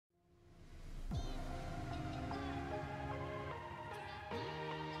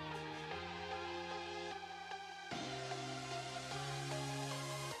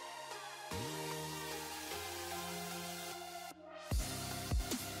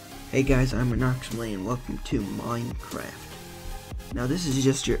Hey guys, I'm Anoxley and welcome to Minecraft. Now this is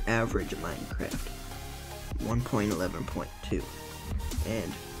just your average Minecraft 1.11.2,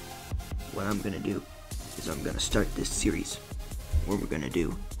 and what I'm gonna do is I'm gonna start this series where we're gonna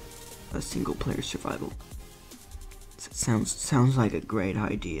do a single player survival. It sounds like a great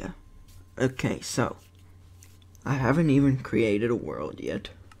idea. Okay, so I haven't even created a world yet,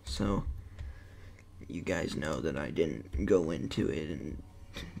 so you guys know that I didn't go into it and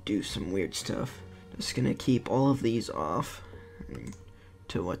do some weird stuff. Just gonna keep all of these off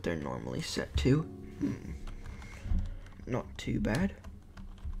to what they're normally set to. Not too bad.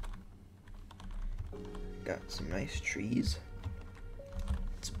 Got some nice trees.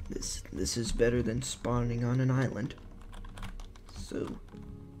 This is better than spawning on an island. So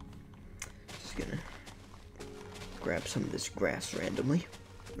just gonna grab some of this grass randomly.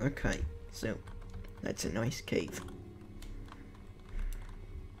 Okay, so that's a nice cave.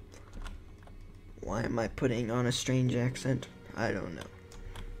 Why am I putting on a strange accent? I don't know.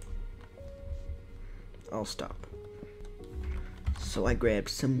 I'll stop. So I grabbed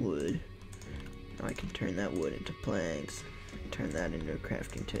some wood. Now I can turn that wood into planks. Turn that into a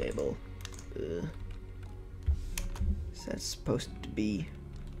crafting table. Is that supposed to be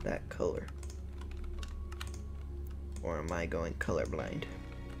that color? Or am I going colorblind?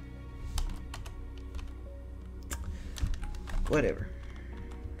 Whatever.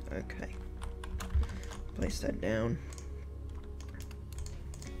 Okay. Place that down.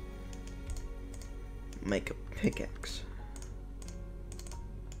 Make a pickaxe.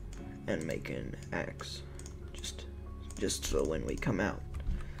 And make an axe. Just so when we come out,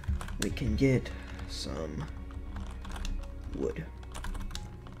 we can get some wood.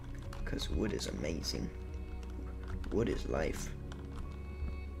 Because wood is amazing. Wood is life.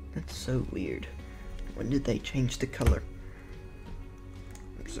 That's so weird. When did they change the color?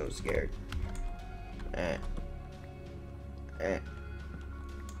 I'm so scared.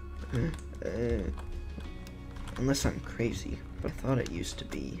 Unless I'm crazy, but I thought it used to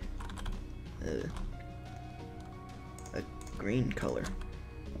be a green color.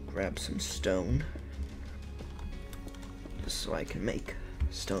 Grab some stone just so I can make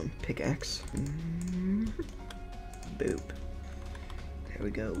stone pickaxe. Boop. There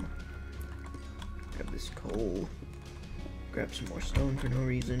we go. Grab this coal. Grab some more stone for no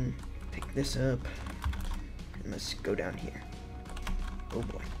reason. Pick this up. And let's go down here. Oh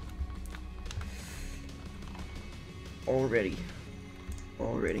boy. Already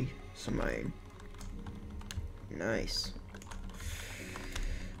some iron. Nice.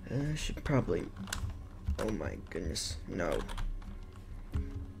 Should probably, oh my goodness, no.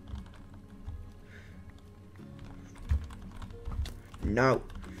 No.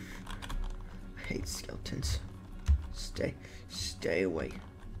 I hate skeletons. Stay away.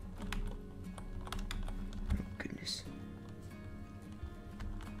 Oh goodness.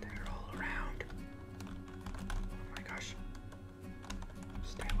 They're all around. Oh my gosh.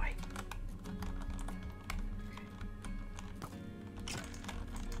 Stay away.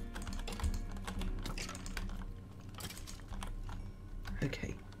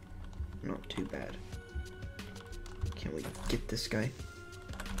 Okay. Not too bad. Can we get this guy?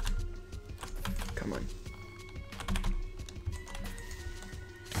 Come on.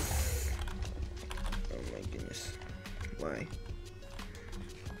 Oh my goodness. Why?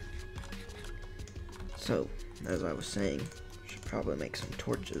 So, as I was saying, should probably make some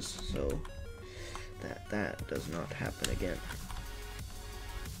torches so that does not happen again.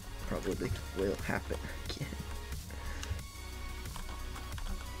 Probably will happen again.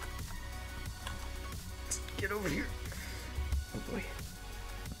 Get over here. Oh boy.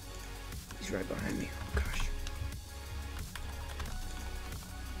 He's right behind me. Oh gosh.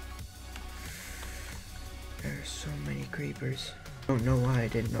 There are so many creepers. I don't know why I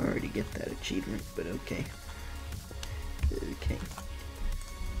didn't already get that achievement, but okay. Okay.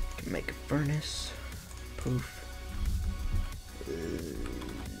 Can make a furnace. Poof.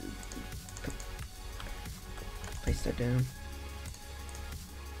 Place that down.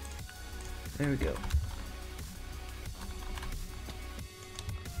 There we go.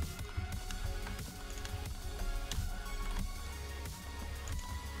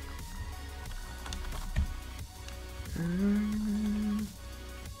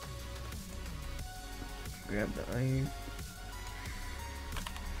 Grab the iron.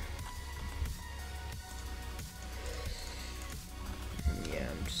 Yeah,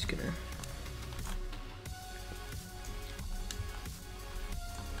 I'm just gonna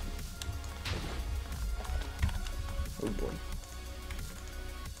oh boy.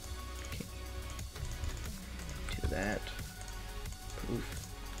 Okay. Do that. Poof.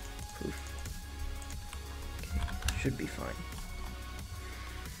 Should be fine.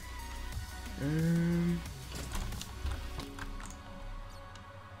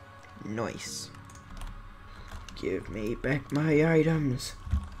 Nice. Give me back my items.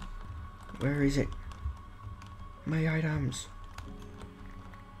 Where is it? My items.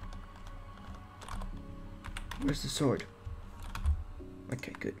 Where's the sword?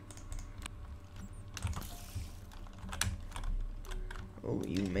 Okay, good. Oh,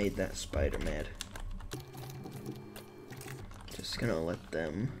 you made that spider mad. Just gonna let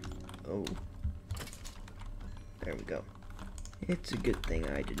them... Oh. There we go. It's a good thing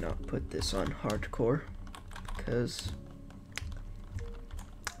I did not put this on hardcore, because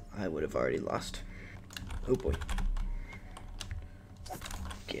I would have already lost. Oh boy.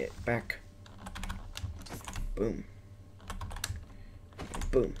 Get back. Boom.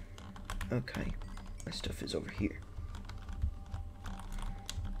 Boom. Okay. My stuff is over here.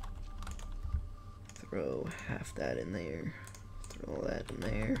 Throw half that in there. Throw that in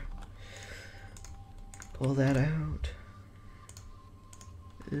there. Pull that out.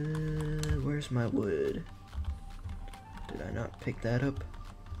 Where's my wood? Did I not pick that up?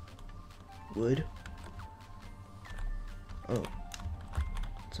 Wood? Oh.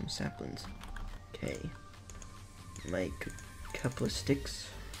 Some saplings. Okay. Make a couple of sticks.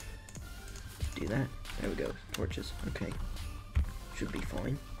 Do that. There we go. Torches. Okay. Should be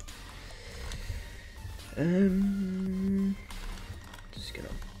fine. Just gonna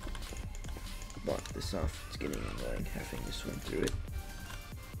block this off. It's getting annoying having to swim through it.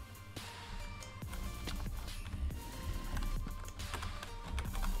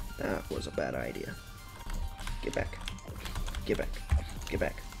 That was a bad idea. Get back. Get back. Get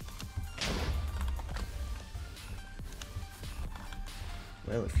back.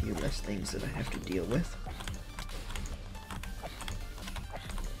 Well, a few less things that I have to deal with.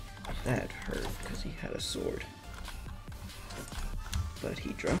 That hurt because he had a sword. But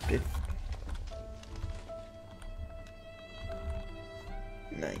he dropped it.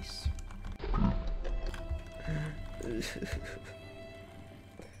 Nice.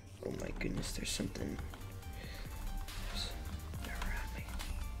 Oh my goodness, there's something around me.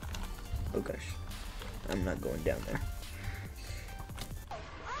 Oh gosh, I'm not going down there.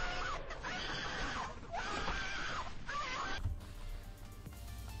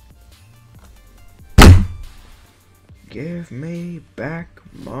 Give me back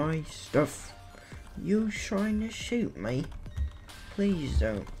my stuff. You trying to shoot me? Please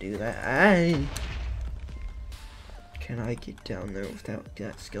don't do that. Can I get down there without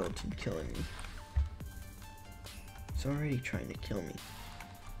that skeleton killing me? It's already trying to kill me.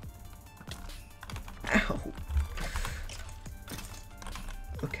 Ow!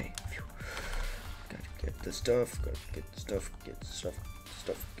 Okay. Phew. Gotta get the stuff, gotta get the stuff, get the stuff, get the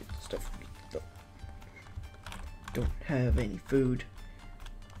stuff, get the stuff. Don't have any food,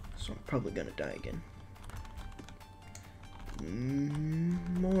 so I'm probably gonna die again.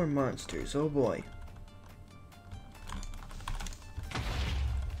 More monsters, oh boy.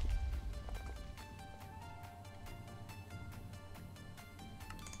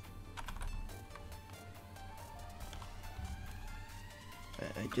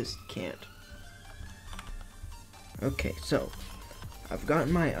 I just can't. Okay, so I've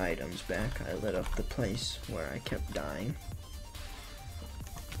gotten my items back. I lit up the place where I kept dying.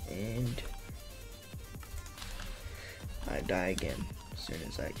 And I die again as soon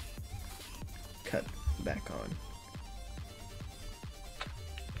as I cut back on.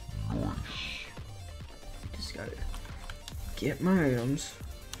 Just gotta get my items,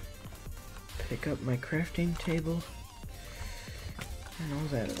 pick up my crafting table, and all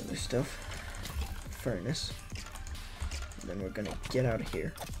that other stuff. Furnace. And then we're gonna get out of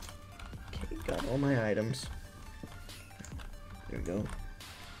here. Okay, got all my items. There we go.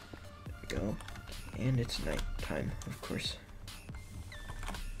 There we go. And it's night time, of course.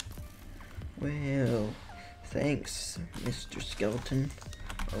 Well, thanks, Mr. Skeleton.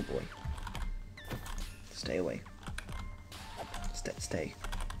 Oh boy. Stay away. Stay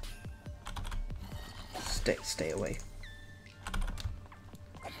away.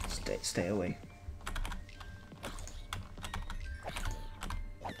 Stay away.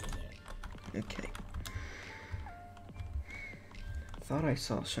 Okay. Thought I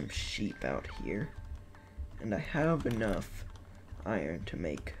saw some sheep out here, and I have enough iron to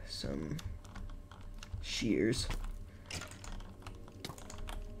make some shears.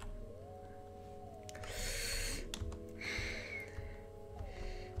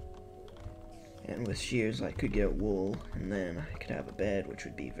 And with shears I could get wool, and then I could have a bed, which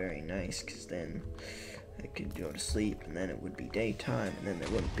would be very nice, because then I could go to sleep, and then it would be daytime, and then there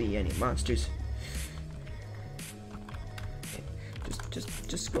wouldn't be any monsters.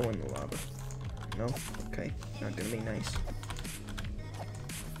 Just go in the lava. No? Okay. Not gonna be nice.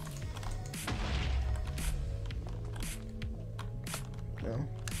 Well,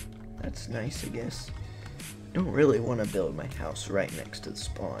 that's nice, I guess. Don't really want to build my house right next to the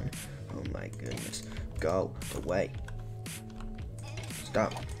spawn. Oh my goodness. Go away.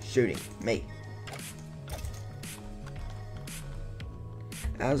 Stop shooting me.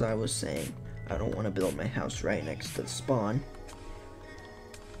 As I was saying, I don't want to build my house right next to the spawn,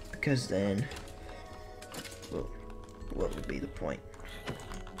 because then, well, what would be the point?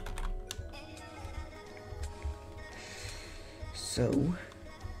 So,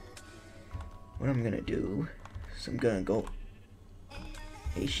 what I'm gonna do is I'm gonna go,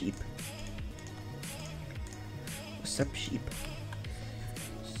 hey sheep, what's up sheep?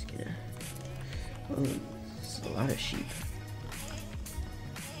 Just gonna, oh, there's a lot of sheep.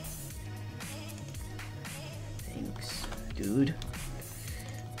 Thanks, dude.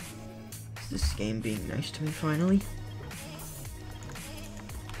 Is this game being nice to me finally?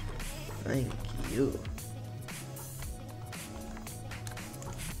 Thank you.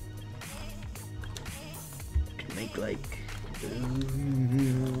 Can make like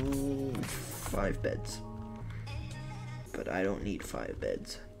 5 beds, but I don't need 5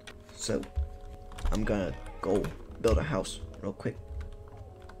 beds, so I'm gonna go build a house real quick.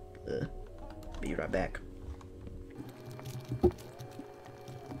 Be right back.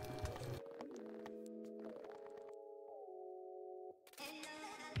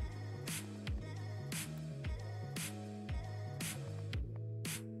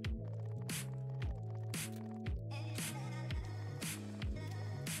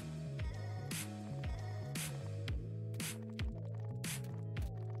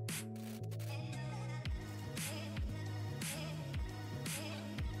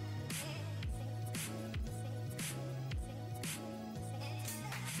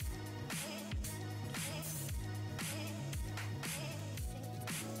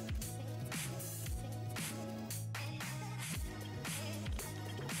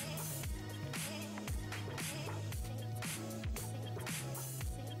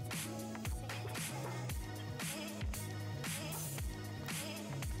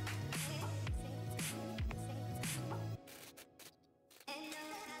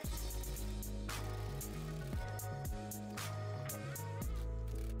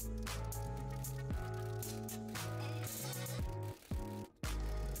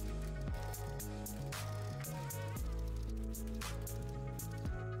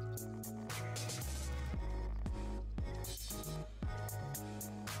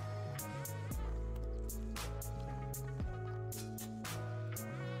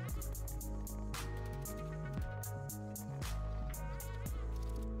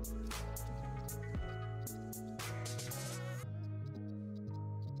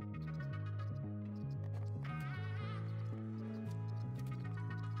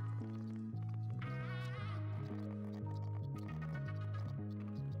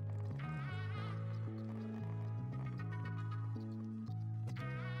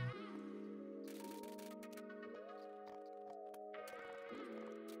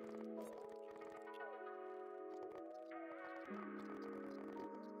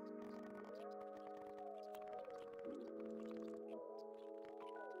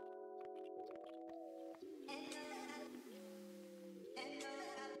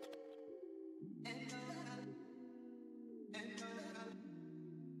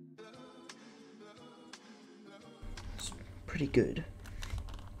 Pretty good.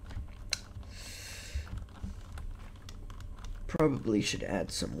 Probably should add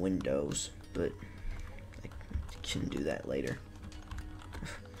some windows, but I can do that later.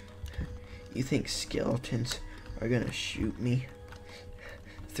 You think skeletons are gonna shoot me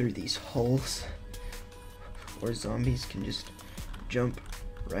through these holes? Or zombies can just jump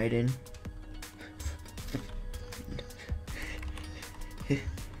right in?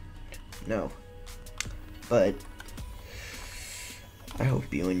 No. But I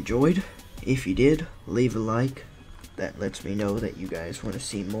hope you enjoyed. If you did, leave a like. That lets me know that you guys want to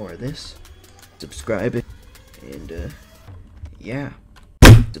see more of this. Subscribe it. And yeah.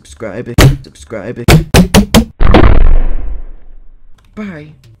 Subscribe it.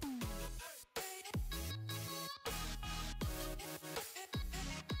 Bye.